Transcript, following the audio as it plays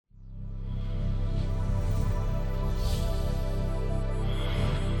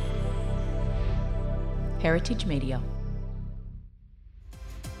Heritage Media.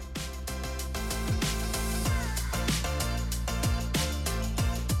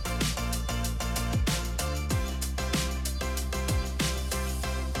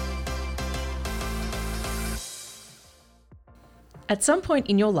 At some point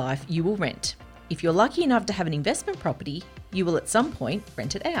in your life, you will rent. If you're lucky enough to have an investment property, you will at some point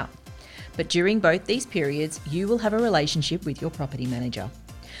rent it out. But during both these periods, you will have a relationship with your property manager.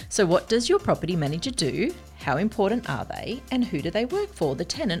 So what does your property manager do? How important are they? And who do they work for, the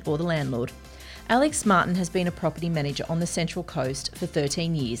tenant or the landlord? Alex Martin has been a property manager on the Central Coast for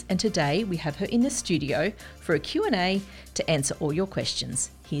 13 years, and today we have her in the studio for a Q&A to answer all your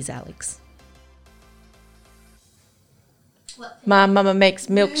questions. Here's Alex. My mama makes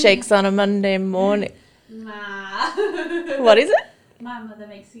milkshakes on a Monday morning. What is it? My mother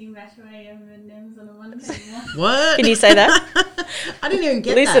makes me mashed M&Ms on a Monday morning. What? Can you say that? I didn't even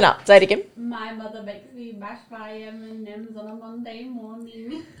get Listen that. up. Say it again. My mother makes me mashed M&Ms on a Monday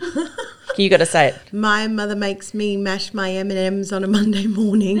morning. You got to say it. My mother makes me mash my M&Ms on a Monday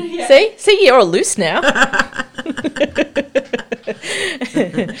morning. Yeah. See, you're all loose now.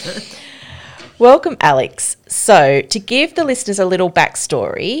 Welcome, Alex. So, to give the listeners a little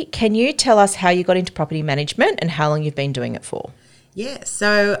backstory, can you tell us how you got into property management and how long you've been doing it for? Yeah,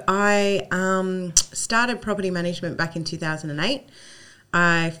 so I started property management back in 2008.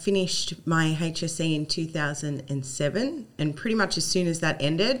 I finished my HSC in 2007, and pretty much as soon as that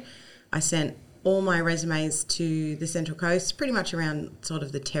ended, I sent all my resumes to the Central Coast, pretty much around sort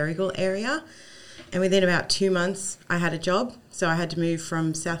of the Terrigal area. And within about 2 months, I had a job. So I had to move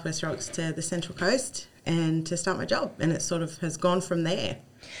from Southwest Rocks to the Central Coast and to start my job. And it sort of has gone from there.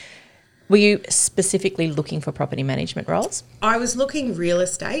 Were you specifically looking for property management roles? I was looking real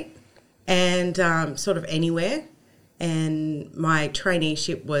estate and sort of anywhere. And my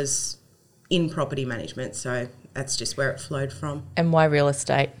traineeship was in property management. So that's just where it flowed from. And why real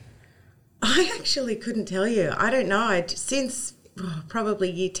estate? I actually couldn't tell you. I don't know. Since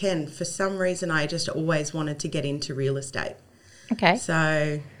probably year 10, for some reason, I just always wanted to get into real estate. Okay.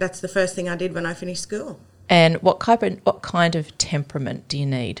 So that's the first thing I did when I finished school. And what kind of temperament do you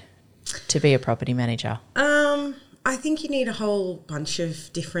need to be a property manager? I think you need a whole bunch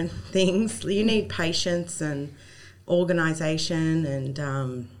of different things. You need patience and organisation,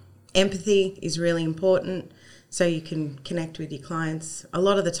 and empathy is really important so you can connect with your clients. A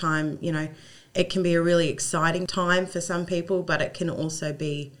lot of the time, it can be a really exciting time for some people, but it can also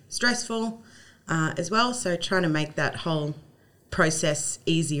be stressful as well. So trying to make that whole process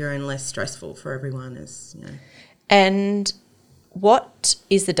easier and less stressful for everyone is, And what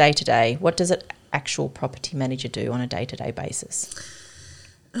is the day-to-day? What does an actual property manager do on a day-to-day basis?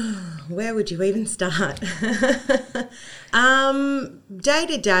 Where would you even start? Day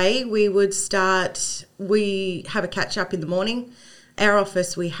to day, we have a catch up in the morning. Our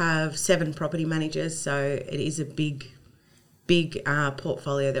office, we have 7 property managers, so it is a big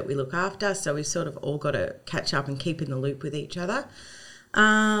portfolio that we look after. So we've sort of all got to catch up and keep in the loop with each other.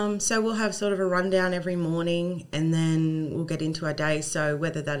 So we'll have sort of a rundown every morning, and then we'll get into our day. So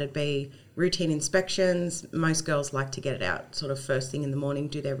whether that'd be routine inspections, most girls like to get it out sort of first thing in the morning,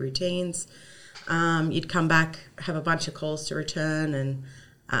 do their routines. You'd come back, have a bunch of calls to return, and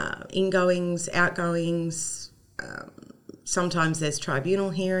ingoings, outgoings. Sometimes there's tribunal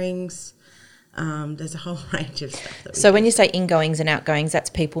hearings. There's a whole range of stuff. So when you say ingoings and outgoings, that's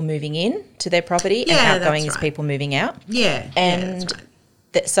people moving in to their property, and outgoing is people moving out? Yeah. And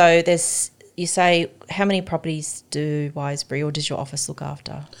that's right. So you say, how many properties do Wisebury or does your office look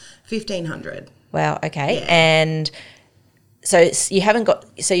after? 1,500. Wow, okay. Yeah. And so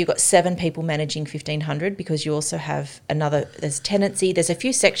you've got 7 people managing 1,500 because you also have there's tenancy, there's a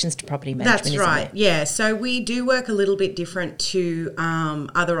few sections to property management, That's isn't right, there? yeah. So we do work a little bit different to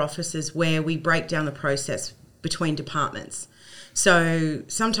other offices where we break down the process between departments. So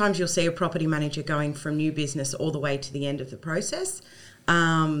sometimes you'll see a property manager going from new business all the way to the end of the process.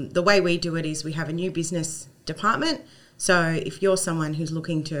 The way we do it is we have a new business department. So if you're someone who's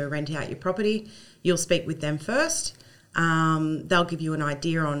looking to rent out your property, you'll speak with them first. They'll give you an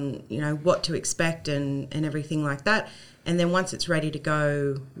idea on, what to expect and everything like that. And then once it's ready to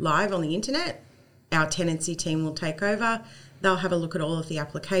go live on the internet, our tenancy team will take over. They'll have a look at all of the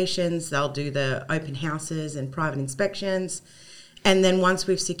applications. They'll do the open houses and private inspections. And then once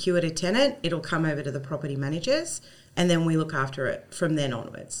we've secured a tenant, it'll come over to the property managers, and then we look after it from then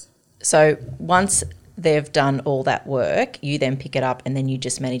onwards. So once they've done all that work, you then pick it up and then you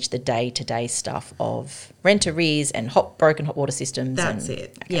just manage the day-to-day stuff of rent arrears and broken hot water systems. That's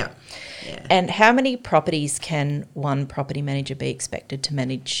it. Okay. Yeah. And how many properties can one property manager be expected to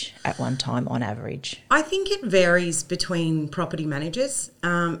manage at one time on average? I think it varies between property managers.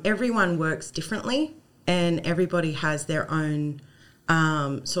 Everyone works differently and everybody has their own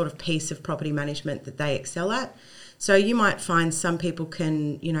sort of piece of property management that they excel at. So you might find some people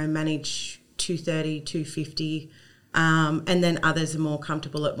can, manage 230, 250, and then others are more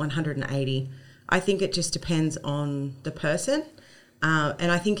comfortable at 180. I think it just depends on the person.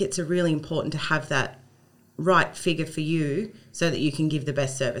 And I think it's really important to have that right figure for you so that you can give the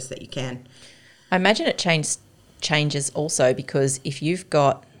best service that you can. I imagine it changes also because if you've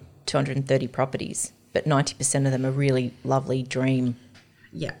got 230 properties, but 90% of them are really lovely dream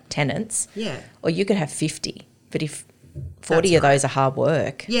tenants, or you could have 50, but if 40 of those are hard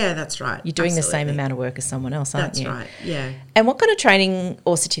work. Yeah, that's right. You're doing the same amount of work as someone else, aren't you? That's right, yeah. And what kind of training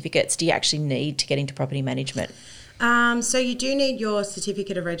or certificates do you actually need to get into property management? So you do need your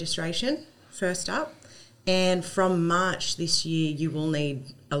certificate of registration first up. And from March this year, you will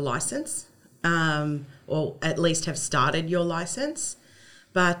need a licence, or at least have started your licence.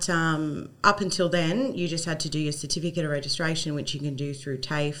 But up until then, you just had to do your certificate of registration, which you can do through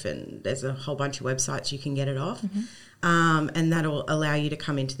TAFE, and there's a whole bunch of websites you can get it off. Mm-hmm. And that'll allow you to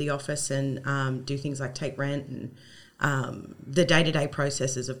come into the office and do things like take rent and the day-to-day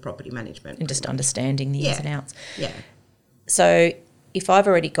processes of property management. And just understanding the ins and outs. Yeah. So if I've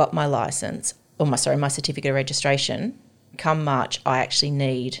already got my licence, or my certificate of registration, come March, I actually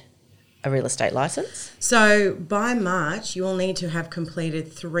need a real estate licence? So by March, you will need to have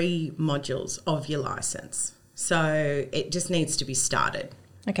completed 3 modules of your licence. So it just needs to be started.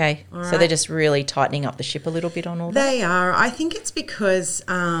 Okay. So they're just really tightening up the ship a little bit on all that? They are. I think it's because,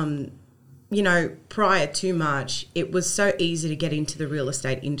 prior to March, it was so easy to get into the real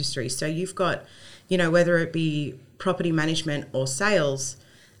estate industry. So you've got, whether it be property management or sales,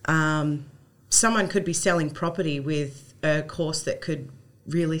 someone could be selling property with a course that could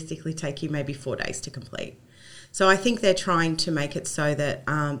realistically take you maybe 4 days to complete. So I think they're trying to make it so that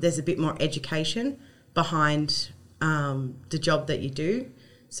there's a bit more education behind the job that you do.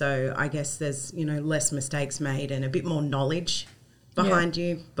 So I guess there's, less mistakes made and a bit more knowledge behind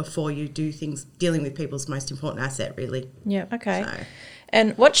you before you do things, dealing with people's most important asset, really. Yeah, okay. So.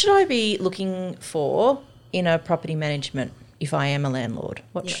 And what should I be looking for in a property management if I am a landlord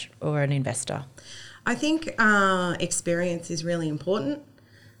or an investor? I think experience is really important.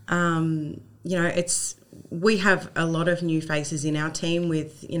 We have a lot of new faces in our team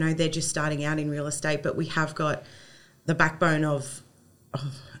with, they're just starting out in real estate, but we have got the backbone of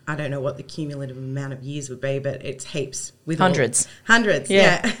I don't know what the cumulative amount of years would be, but it's heaps. With hundreds. Hundreds,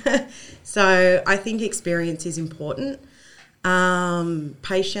 yeah. So I think experience is important.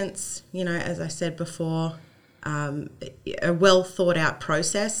 Patience, as I said before, a well thought out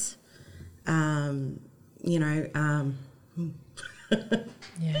process, Yeah.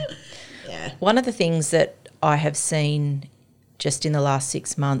 One of the things that I have seen just in the last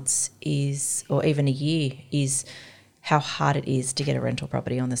 6 months is, or even a year, is how hard it is to get a rental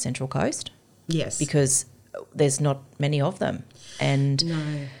property on the Central Coast. Yes. Because there's not many of them. And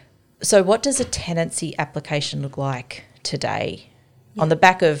no. So what does a tenancy application look like today? On the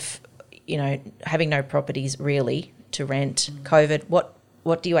back of, having no properties really to rent, COVID,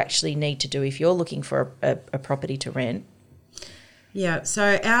 what do you actually need to do if you're looking for a property to rent? Yeah,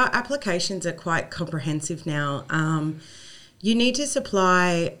 so our applications are quite comprehensive now. You need to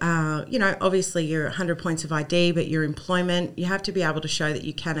supply, obviously your 100 points of ID, but your employment, you have to be able to show that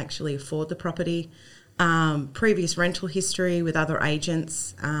you can actually afford the property. Previous rental history with other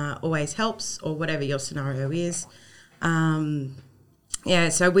agents always helps, or whatever your scenario is.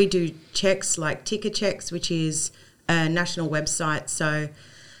 So we do checks like Ticker Checks, which is a national website. So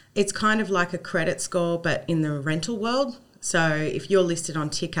it's kind of like a credit score, but in the rental world. So if you're listed on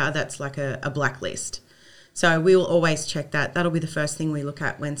Ticker, that's like a blacklist. So we will always check that. That'll be the first thing we look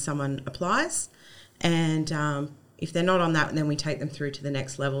at when someone applies. And if they're not on that, then we take them through to the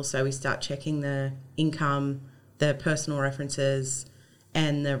next level. So we start checking the income, the personal references,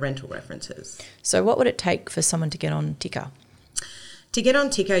 and the rental references. So what would it take for someone to get on Ticker? To get on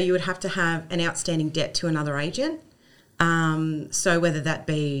Ticker, you would have to have an outstanding debt to another agent. So whether that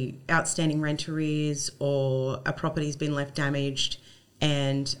be outstanding rent arrears or a property's been left damaged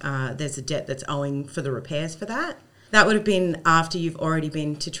and there's a debt that's owing for the repairs for that. That would have been after you've already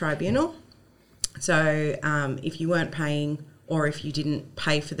been to tribunal. So if you weren't paying, or if you didn't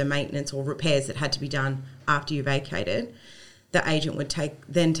pay for the maintenance or repairs that had to be done after you vacated, the agent would take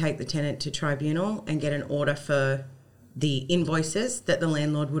the tenant to tribunal and get an order for the invoices that the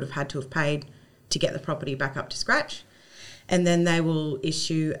landlord would have had to have paid to get the property back up to scratch. And then they will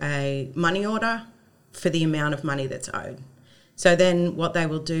issue a money order for the amount of money that's owed. So then what they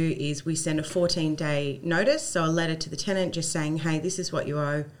will do is we send a 14-day notice, so a letter to the tenant just saying, hey, this is what you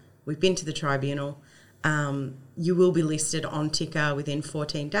owe. We've been to the tribunal. You will be listed on ticker within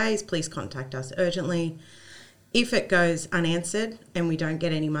 14 days. Please contact us urgently. If it goes unanswered and we don't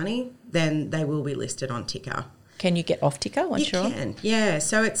get any money, then they will be listed on ticker. Can you get off ticker once you're on? You can, yeah.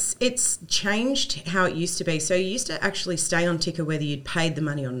 So it's changed how it used to be. So you used to actually stay on ticker whether you'd paid the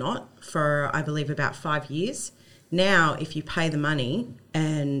money or not for, I believe, about 5 years. Now, if you pay the money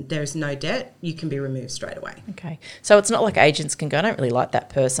and there's no debt, you can be removed straight away. Okay. So it's not like agents can go, I don't really like that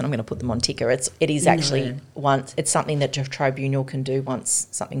person, I'm going to put them on ticker. It is actually it's something that a tribunal can do once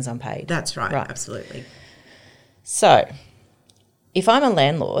something's unpaid. That's right. Absolutely. So if I'm a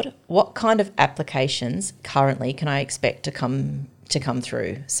landlord, what kind of applications currently can I expect to come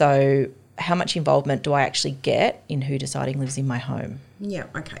through? So how much involvement do I actually get in who deciding lives in my home? Yeah,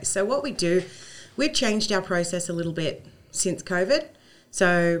 okay. So what we do, we've changed our process a little bit since COVID.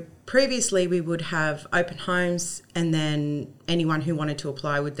 So previously we would have open homes and then anyone who wanted to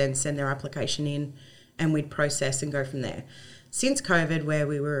apply would then send their application in and we'd process and go from there. Since COVID, where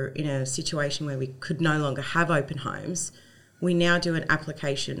we were in a situation where we could no longer have open homes, we now do an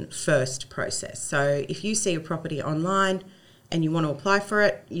application first process. So if you see a property online and you want to apply for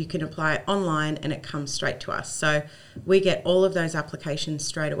it, you can apply it online and it comes straight to us. So we get all of those applications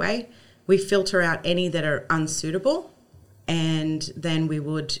straight away. We filter out any that are unsuitable, and then we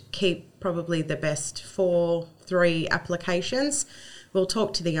would keep probably the best 3 applications. We'll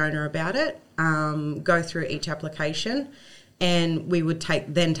talk to the owner about it, go through each application, and we would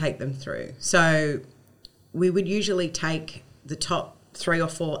take them through. So we would usually take the top 3 or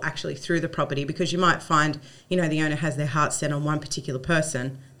 4 actually through the property, because you might find, the owner has their heart set on one particular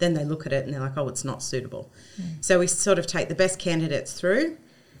person, then they look at it and they're like, oh, it's not suitable. So we sort of take the best candidates through,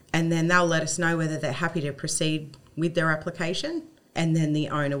 and then they'll let us know whether they're happy to proceed with their application, and then the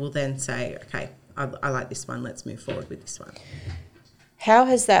owner will then say, okay, I like this one, let's move forward with this one. How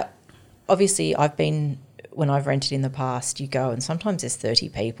has that, obviously when I've rented in the past, you go and sometimes there's 30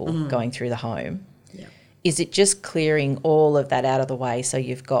 people going through the home. Yeah. Is it just clearing all of that out of the way so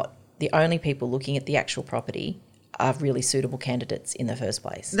you've got the only people looking at the actual property are really suitable candidates in the first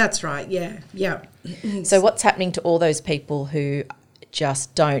place? That's right, yeah. So what's happening to all those people who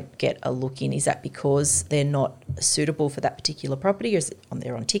just don't get a look in? Is that because they're not suitable for that particular property, or is it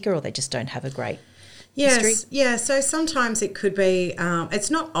they're on ticker, or they just don't have a great history? Yeah, so sometimes it could be,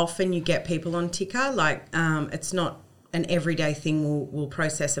 it's not often you get people on ticker, like it's not an everyday thing. We'll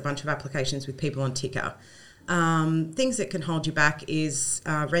process a bunch of applications with people on ticker. Things that can hold you back is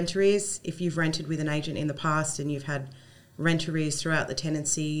rent arrears. If you've rented with an agent in the past and you've had rent arrears throughout the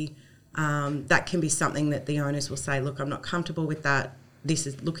tenancy, that can be something that the owners will say, look, I'm not comfortable with that. This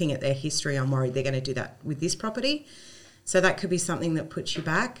is looking at their history, I'm worried they're going to do that with this property. So that could be something that puts you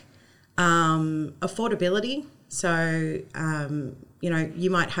back. Affordability. So, you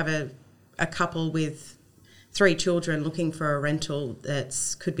might have a couple with 3 children looking for a rental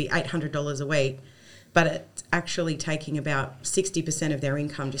that could be $800 a week, but it's actually taking about 60% of their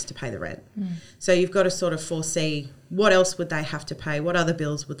income just to pay the rent. So you've got to sort of foresee what else would they have to pay, what other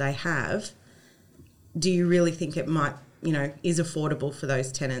bills would they have. Do you really think it might, is affordable for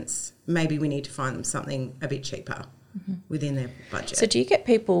those tenants? Maybe we need to find them something a bit cheaper within their budget. So do you get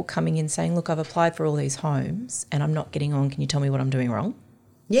people coming in saying, look, I've applied for all these homes and I'm not getting on, can you tell me what I'm doing wrong?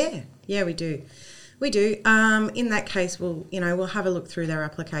 Yeah, we do. In that case, we'll have a look through their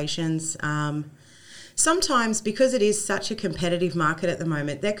applications. Sometimes, because it is such a competitive market at the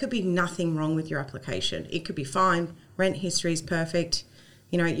moment, there could be nothing wrong with your application. It could be fine. Rent history is perfect.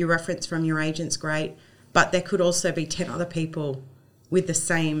 Your reference from your agent's great. But there could also be 10 other people with the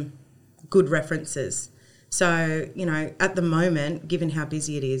same good references. So, at the moment, given how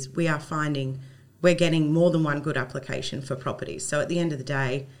busy it is, we are finding we're getting more than one good application for properties. So at the end of the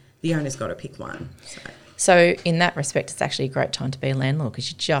day, the owner's got to pick one. So in that respect, it's actually a great time to be a landlord,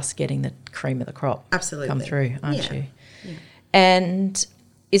 because you're just getting the cream of the crop come through, aren't you? Yeah. And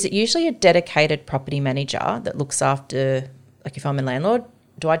is it usually a dedicated property manager that looks after, like if I'm a landlord,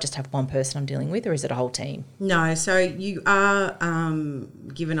 do I just have one person I'm dealing with, or is it a whole team? No, so you are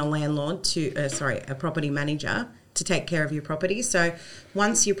given a property manager to take care of your property. So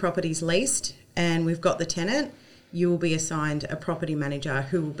once your property's leased and we've got the tenant, you will be assigned a property manager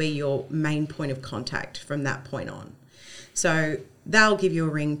who will be your main point of contact from that point on. So they'll give you a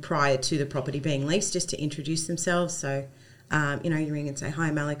ring prior to the property being leased just to introduce themselves. So You ring and say, "Hi,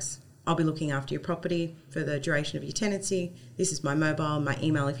 I'm Alex. I'll be looking after your property for the duration of your tenancy. This is my mobile, my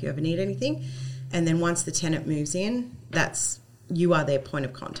email if you ever need anything." And then once the tenant moves in, you are their point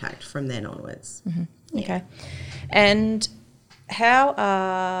of contact from then onwards. Mm-hmm. Okay. And how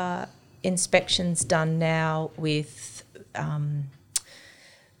are inspections done now with, I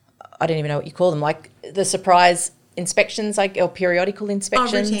don't even know what you call them, like the surprise inspections, or periodical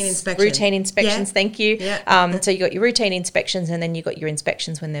inspections? Routine inspections, yeah. Thank you. Yeah. So you got your routine inspections and then you got your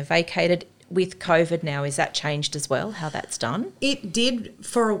inspections when they're vacated. With COVID now, is that changed as well, how that's done? It did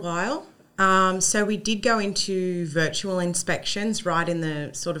for a while. So we did go into virtual inspections right in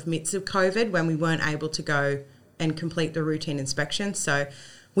the sort of midst of COVID when we weren't able to go and complete the routine inspection. So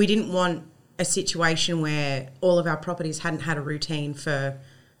we didn't want a situation where all of our properties hadn't had a routine for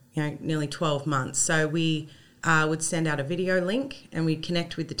nearly 12 months. So we would send out a video link and we'd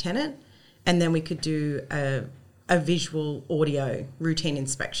connect with the tenant, and then we could do a visual audio routine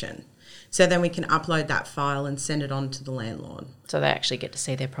inspection. So then we can upload that file and send it on to the landlord. So they actually get to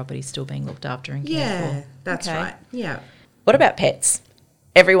see their property still being looked after and cared for. Yeah, that's right. Yeah. What about pets?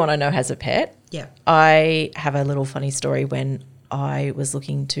 Everyone I know has a pet. Yeah. I have a little funny story. When I was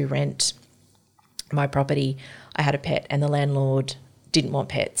looking to rent my property, I had a pet and the landlord didn't want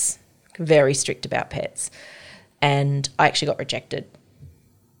pets, very strict about pets. And I actually got rejected.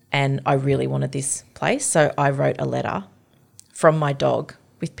 And I really wanted this place. So I wrote a letter from my dog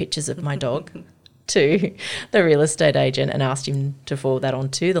with pictures of my dog to the real estate agent and asked him to forward that on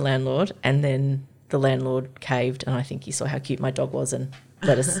to the landlord. And then the landlord caved, and I think he saw how cute my dog was and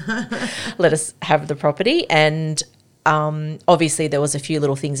let us have the property. And obviously there was a few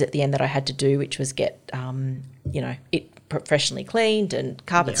little things at the end that I had to do, which was get it professionally cleaned and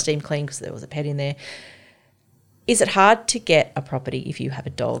carpet steam cleaned because there was a pet in there. Is it hard to get a property if you have a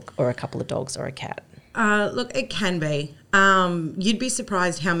dog or a couple of dogs or a cat? Look, it can be. You'd be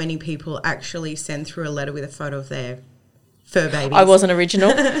surprised how many people actually send through a letter with a photo of their fur babies. I wasn't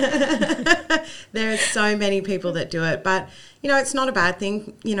original. There are so many people that do it, but it's not a bad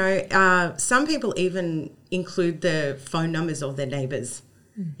thing. Some people even include the phone numbers of their neighbours,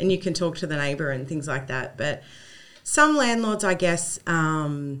 and you can talk to the neighbour and things like that. But some landlords, I guess,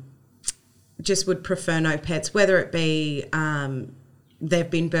 just would prefer no pets, whether it be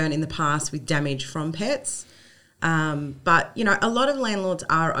they've been burnt in the past with damage from pets. But a lot of landlords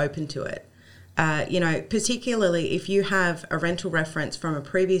are open to it. Particularly if you have a rental reference from a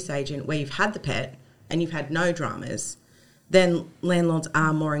previous agent where you've had the pet and you've had no dramas, then landlords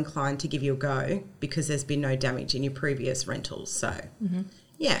are more inclined to give you a go because there's been no damage in your previous rentals. So,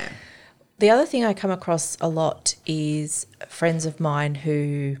 yeah. The other thing I come across a lot is friends of mine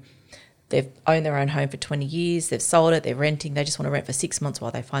who they've owned their own home for 20 years, they've sold it, they're renting, they just want to rent for 6 months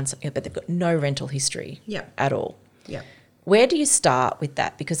while they find something, but they've got no rental history at all. Yeah. Where do you start with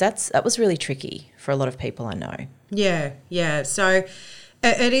that? Because that was really tricky for a lot of people I know. Yeah. So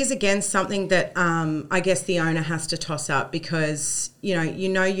it is, again, something that I guess the owner has to toss up because,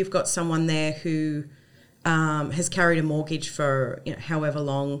 you've got someone there who has carried a mortgage for however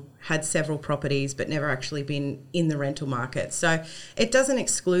long, had several properties but never actually been in the rental market. So it doesn't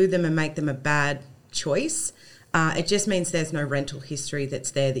exclude them and make them a bad choice. It just means there's no rental history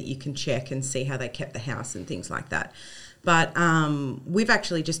that's there that you can check and see how they kept the house and things like that. But we've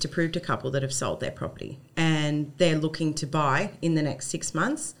actually just approved a couple that have sold their property and they're looking to buy in the next 6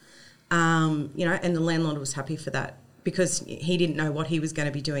 months. And the landlord was happy for that because he didn't know what he was going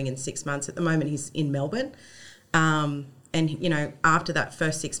to be doing in 6 months. At the moment, he's in Melbourne. And, after that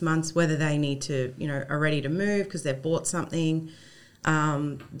first 6 months, whether they need to, are ready to move because they've bought something,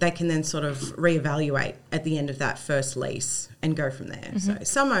 they can then sort of reevaluate at the end of that first lease and go from there. So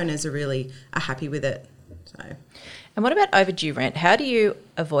some owners are happy with it. So. And what about overdue rent? How do you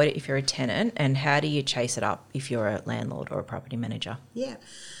avoid it if you're a tenant, and how do you chase it up if you're a landlord or a property manager? Yeah.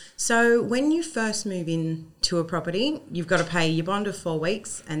 So when you first move in to a property, you've got to pay your bond of 4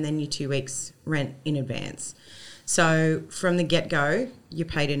 weeks and then your 2 weeks rent in advance. So from the get-go, you're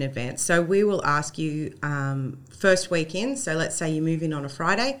paid in advance. So we will ask you first week in. So let's say you move in on a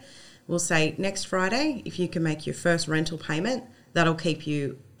Friday. We'll say next Friday, if you can make your first rental payment, that'll keep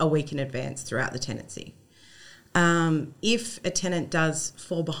you a week in advance throughout the tenancy. If a tenant does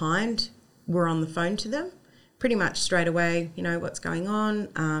fall behind, we're on the phone to them pretty much straight away. What's going on?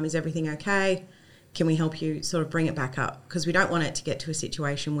 Is everything okay? Can we help you sort of bring it back up? Because we don't want it to get to a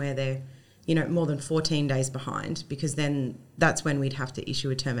situation where they're, more than 14 days behind, because then that's when we'd have to issue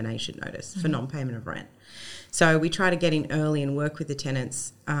a termination notice for non-payment of rent. So we try to get in early and work with the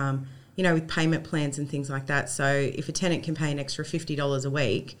tenants, with payment plans and things like that. So if a tenant can pay an extra $50 a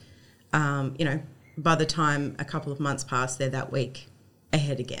week, by the time a couple of months pass, they're that week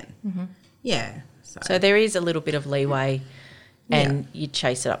ahead again. Mm-hmm. Yeah. So there is a little bit of leeway, and you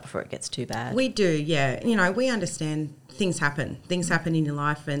chase it up before it gets too bad. We do, yeah. You know, we understand things happen. Things happen in your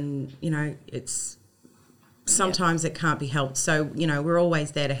life, and, you know, it's sometimes it can't be helped. So, you know, we're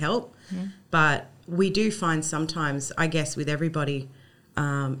always there to help. Mm-hmm. But we do find sometimes, I guess, with everybody,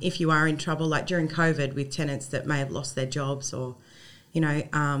 if you are in trouble, like during COVID with tenants that may have lost their jobs or, you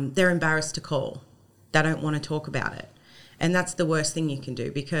know, they're embarrassed to call. They don't want to talk about it. And that's the worst thing you can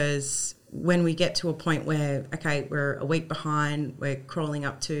do, because when we get to a point where, okay, we're a week behind, we're crawling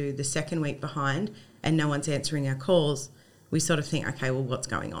up to the second week behind and no one's answering our calls, we sort of think, okay, well, what's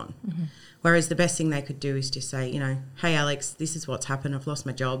going on? Mm-hmm. Whereas the best thing they could do is just say, you know, hey, Alex, this is what's happened. I've lost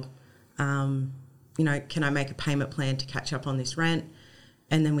my job. You know, can I make a payment plan to catch up on this rent?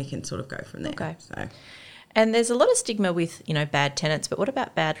 And then we can sort of go from there. Okay. So, and there's a lot of stigma with, you know, bad tenants, but what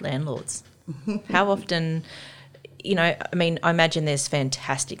about bad landlords? How often, you know, I mean, I imagine there's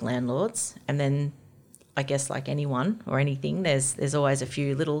fantastic landlords, and then I guess like anyone or anything, there's always a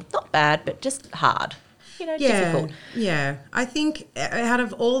few little, not bad, but just hard, you know, difficult. Yeah. I think out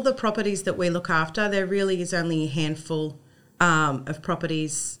of all the properties that we look after, there really is only a handful of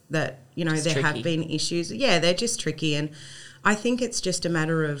properties that, you know, there have been issues. Yeah, they're just tricky, and I think it's just a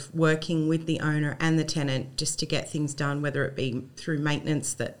matter of working with the owner and the tenant just to get things done, whether it be through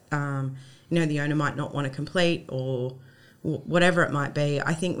maintenance that, you know, the owner might not want to complete or whatever it might be.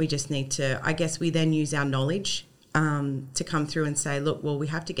 I think we just need to, I guess we then use our knowledge to come through and say, look, well, we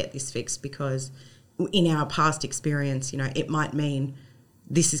have to get this fixed because in our past experience, you know, it might mean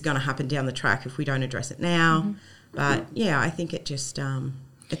this is going to happen down the track if we don't address it now. Mm-hmm. But, yeah, I think it just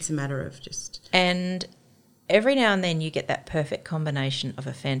it's a matter of just... And every now and then you get that perfect combination of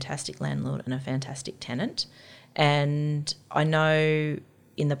a fantastic landlord and a fantastic tenant. And I know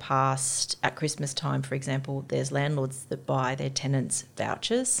in the past, at Christmas time, for example, there's landlords that buy their tenants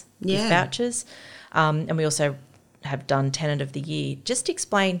vouchers, gift vouchers. And we also have done Tenant of the Year. Just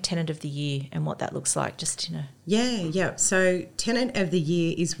explain Tenant of the Year and what that looks like, just, you know. Yeah. So Tenant of the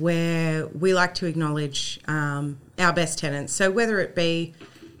Year is where we like to acknowledge our best tenants. So whether it be,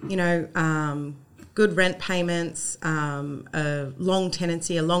 you know, good rent payments, a long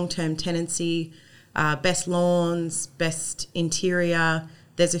tenancy, a long-term tenancy, best lawns, best interior.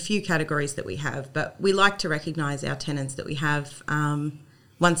 There's a few categories that we have, but we like to recognise our tenants that we have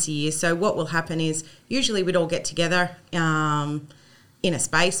once a year. So what will happen is usually we'd all get together in a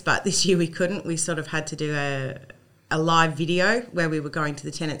space, but this year we couldn't. We sort of had to do a live video where we were going to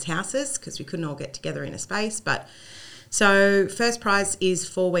the tenants' houses because we couldn't all get together in a space. But so first prize is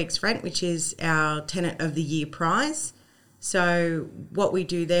 4 weeks rent, which is our Tenant of the Year prize. So what we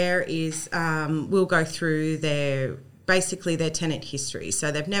do there is we'll go through their tenant history.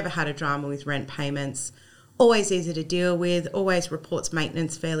 So they've never had a drama with rent payments, always easy to deal with, always reports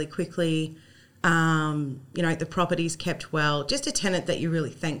maintenance fairly quickly. You know, the property's kept well, just a tenant that you're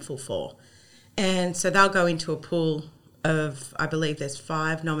really thankful for. And so they'll go into a pool of, I believe there's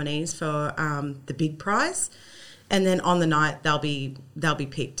 5 nominees for the big prize. And then on the night they'll be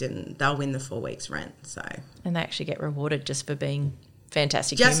picked and they'll win the 4 weeks rent. So and they actually get rewarded just for being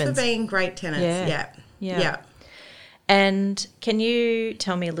fantastic humans. Just for being great tenants. Yeah. And can you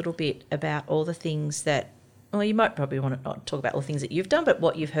tell me a little bit about all the things that, well, you might probably want to not talk about all the things that you've done, but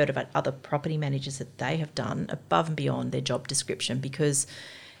what you've heard about other property managers that they have done above and beyond their job description, because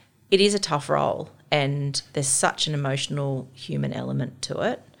it is a tough role and there's such an emotional human element to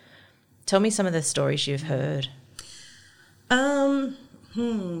it. Tell me some of the stories you've heard.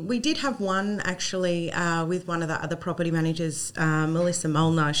 We did have one actually with one of the other property managers, Melissa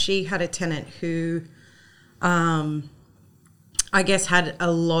Molnar. She had a tenant who I guess had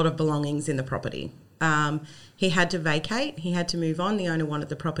a lot of belongings in the property. He had to vacate. He had to move on. The owner wanted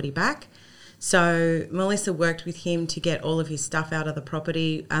the property back. So Melissa worked with him to get all of his stuff out of the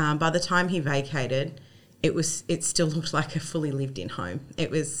property. By the time he vacated, it still looked like a fully lived-in home.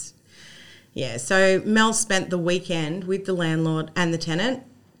 It was... Yeah, so Mel spent the weekend with the landlord and the tenant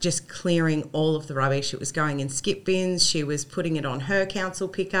just clearing all of the rubbish. It was going in skip bins. She was putting it on her council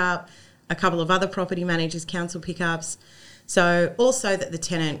pickup, a couple of other property managers' council pickups. So also that the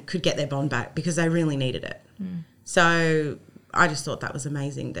tenant could get their bond back because they really needed it. Mm. So I just thought that was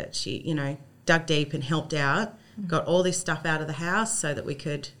amazing that she, you know, dug deep and helped out, got all this stuff out of the house so that we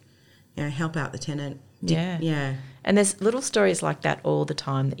could, you know, help out the tenant. Yeah. And there's little stories like that all the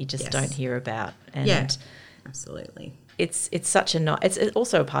time that you just don't hear about. And yeah, absolutely. It's such a it's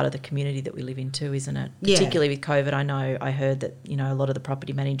also a part of the community that we live in too, isn't it? Particularly with COVID, I heard that, you know, a lot of the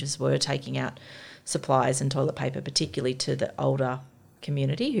property managers were taking out supplies and toilet paper, particularly to the older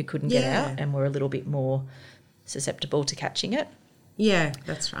community who couldn't get Yeah. out and were a little bit more susceptible to catching it. Yeah,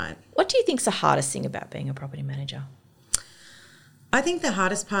 that's right. What do you think's the hardest thing about being a property manager? I think the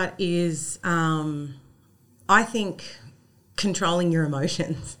hardest part is, I think, controlling your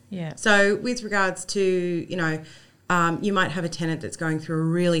emotions. Yeah. So with regards to, you might have a tenant that's going through a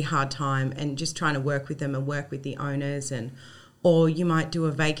really hard time and just trying to work with them and work with the owners, or you might do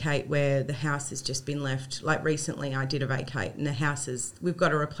a vacate where the house has just been left. Like recently I did a vacate and we've got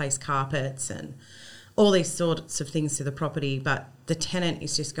to replace carpets and all these sorts of things to the property, but the tenant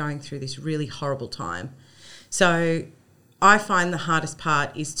is just going through this really horrible time. So I find the hardest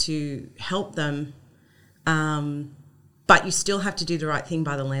part is to help them, but you still have to do the right thing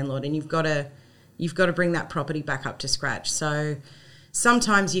by the landlord, and you've got to bring that property back up to scratch. So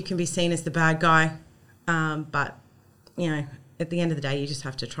sometimes you can be seen as the bad guy, but at the end of the day, you just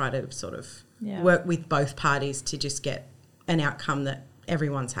have to try to sort of work with both parties to just get an outcome that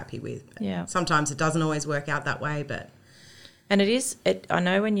everyone's happy with. Yeah. Sometimes it doesn't always work out that way, but... And I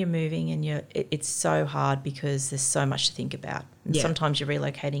know when you're moving and it's so hard because there's so much to think about. And sometimes you're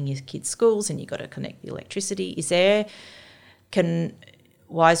relocating your kids' schools and you've got to connect the electricity. Can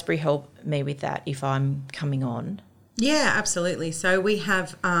Wisebury help me with that if I'm coming on? Yeah, absolutely. So we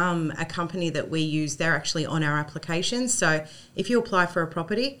have a company that we use. They're actually on our application. So if you apply for a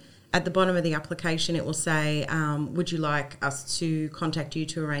property, at the bottom of the application it will say, would you like us to contact you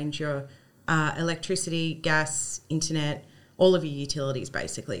to arrange your electricity, gas, internet, all of your utilities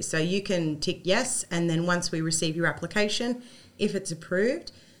basically. So you can tick yes, and then once we receive your application, if it's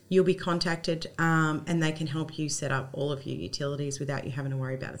approved, you'll be contacted and they can help you set up all of your utilities without you having to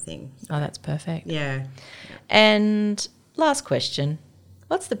worry about a thing. Oh, that's perfect. Yeah. And last question,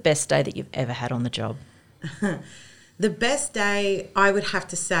 what's the best day that you've ever had on the job? The best day I would have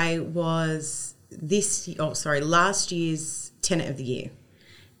to say was last year's Tenant of the Year.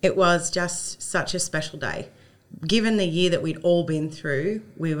 It was just such a special day. Given the year that we'd all been through,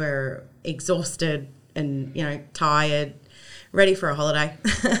 we were exhausted and, tired, ready for a holiday.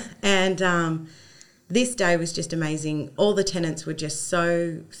 And this day was just amazing. All the tenants were just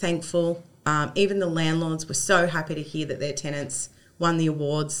so thankful. Even the landlords were so happy to hear that their tenants won the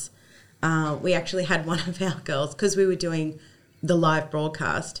awards. We actually had one of our girls, because we were doing the live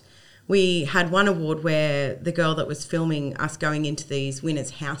broadcast, we had one award where the girl that was filming us going into these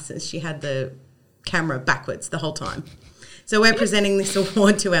winners' houses, she had the camera backwards the whole time. So we're presenting this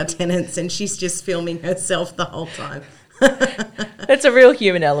award to our tenants and she's just filming herself the whole time. That's a real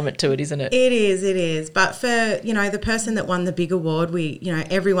human element to it, isn't it? It is. But for, the person that won the big award, we,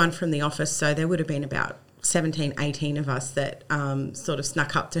 everyone from the office, so there would have been about 17, 18 of us that sort of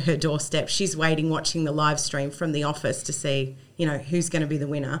snuck up to her doorstep. She's waiting, watching the live stream from the office to see, who's going to be the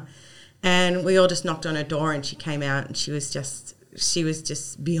winner. And we all just knocked on her door and she came out and she was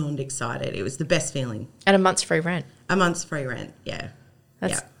just beyond excited. It was the best feeling. And a month's free rent. A month's free rent, yeah.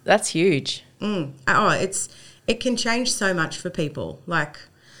 That's huge. It can change so much for people. Like,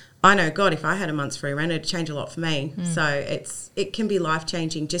 I know, God, if I had a month's free rent, it'd change a lot for me. So it can be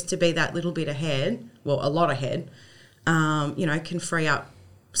life-changing just to be that little bit ahead, well, a lot ahead, can free up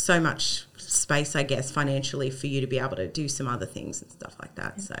so much space, I guess, financially for you to be able to do some other things and stuff like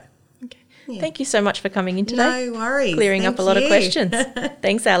that. Yeah. So, okay. Yeah. Thank you so much for coming in today. No worries. Clearing up a lot of questions.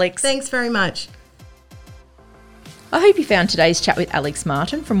 Thanks, Alex. Thanks very much. I hope you found today's chat with Alex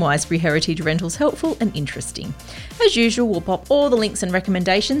Martin from Wisebury Heritage Rentals helpful and interesting. As usual, we'll pop all the links and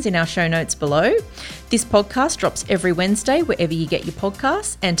recommendations in our show notes below. This podcast drops every Wednesday wherever you get your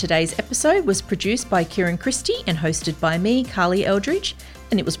podcasts, and today's episode was produced by Kieran Christie and hosted by me, Carly Eldridge,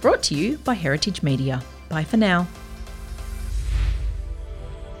 and it was brought to you by Heritage Media. Bye for now.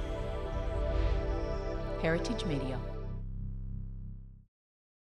 Heritage Media.